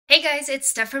Hey guys, it's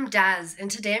Steph from Daz,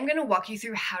 and today I'm going to walk you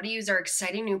through how to use our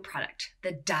exciting new product,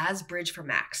 the Daz Bridge for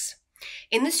Macs.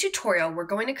 In this tutorial, we're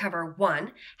going to cover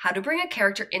 1. How to bring a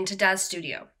character into Daz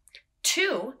Studio,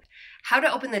 2. How to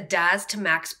open the Daz to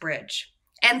Macs bridge,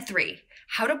 and 3.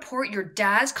 How to port your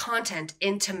Daz content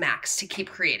into Macs to keep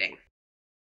creating.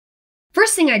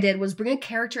 First thing I did was bring a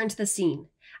character into the scene.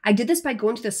 I did this by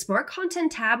going to the Smart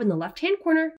Content tab in the left-hand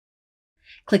corner,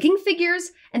 clicking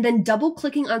Figures, and then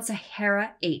double-clicking on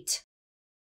Sahara 8.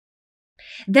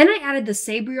 Then I added the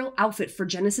Sabriel outfit for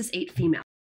Genesis 8 female.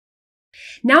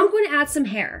 Now I'm going to add some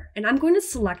hair, and I'm going to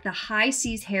select the High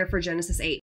Seas hair for Genesis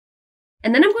 8.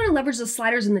 And then I'm going to leverage the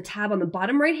sliders in the tab on the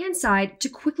bottom right-hand side to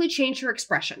quickly change her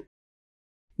expression.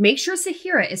 Make sure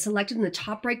Sahara is selected in the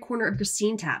top right corner of your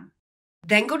Scene tab.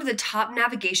 Then go to the top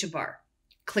navigation bar,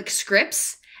 click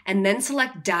Scripts, and then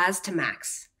select Daz to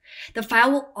Macs. The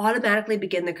file will automatically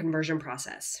begin the conversion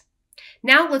process.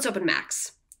 Now let's open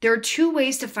Macs. There are 2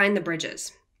 ways to find the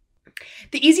bridges.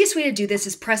 The easiest way to do this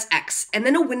is press X, and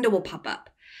then a window will pop up.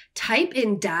 Type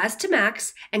in Daz to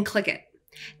Macs and click it.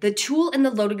 The tool in the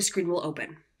loading screen will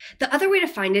open. The other way to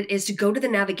find it is to go to the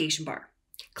navigation bar.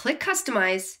 Click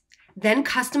Customize, then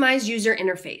Customize User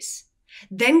Interface.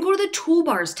 Then go to the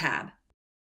Toolbars tab.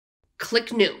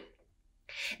 Click New.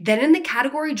 Then in the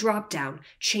category dropdown,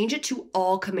 change it to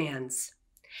All Commands.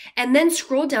 And then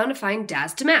scroll down to find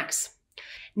Daz to Macs.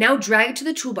 Now drag it to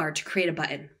the toolbar to create a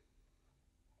button.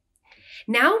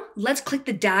 Now let's click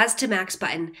the Daz to Macs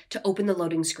button to open the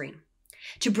loading screen.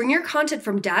 To bring your content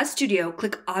from Daz Studio,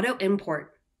 click Auto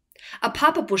Import. A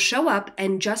pop-up will show up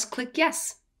and just click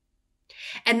Yes.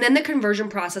 And then the conversion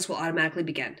process will automatically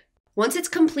begin. Once it's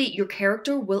complete, your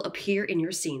character will appear in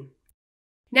your scene.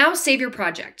 Now save your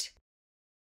project.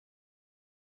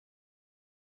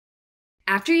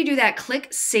 After you do that, click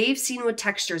Save Scene with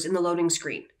Textures in the loading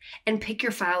screen and pick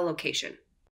your file location.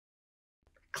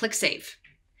 Click Save.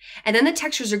 And then the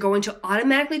textures are going to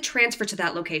automatically transfer to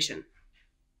that location.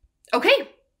 Okay,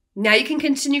 now you can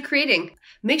continue creating.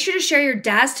 Make sure to share your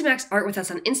Daz to Macs art with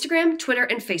us on Instagram, Twitter,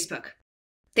 and Facebook.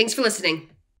 Thanks for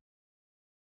listening.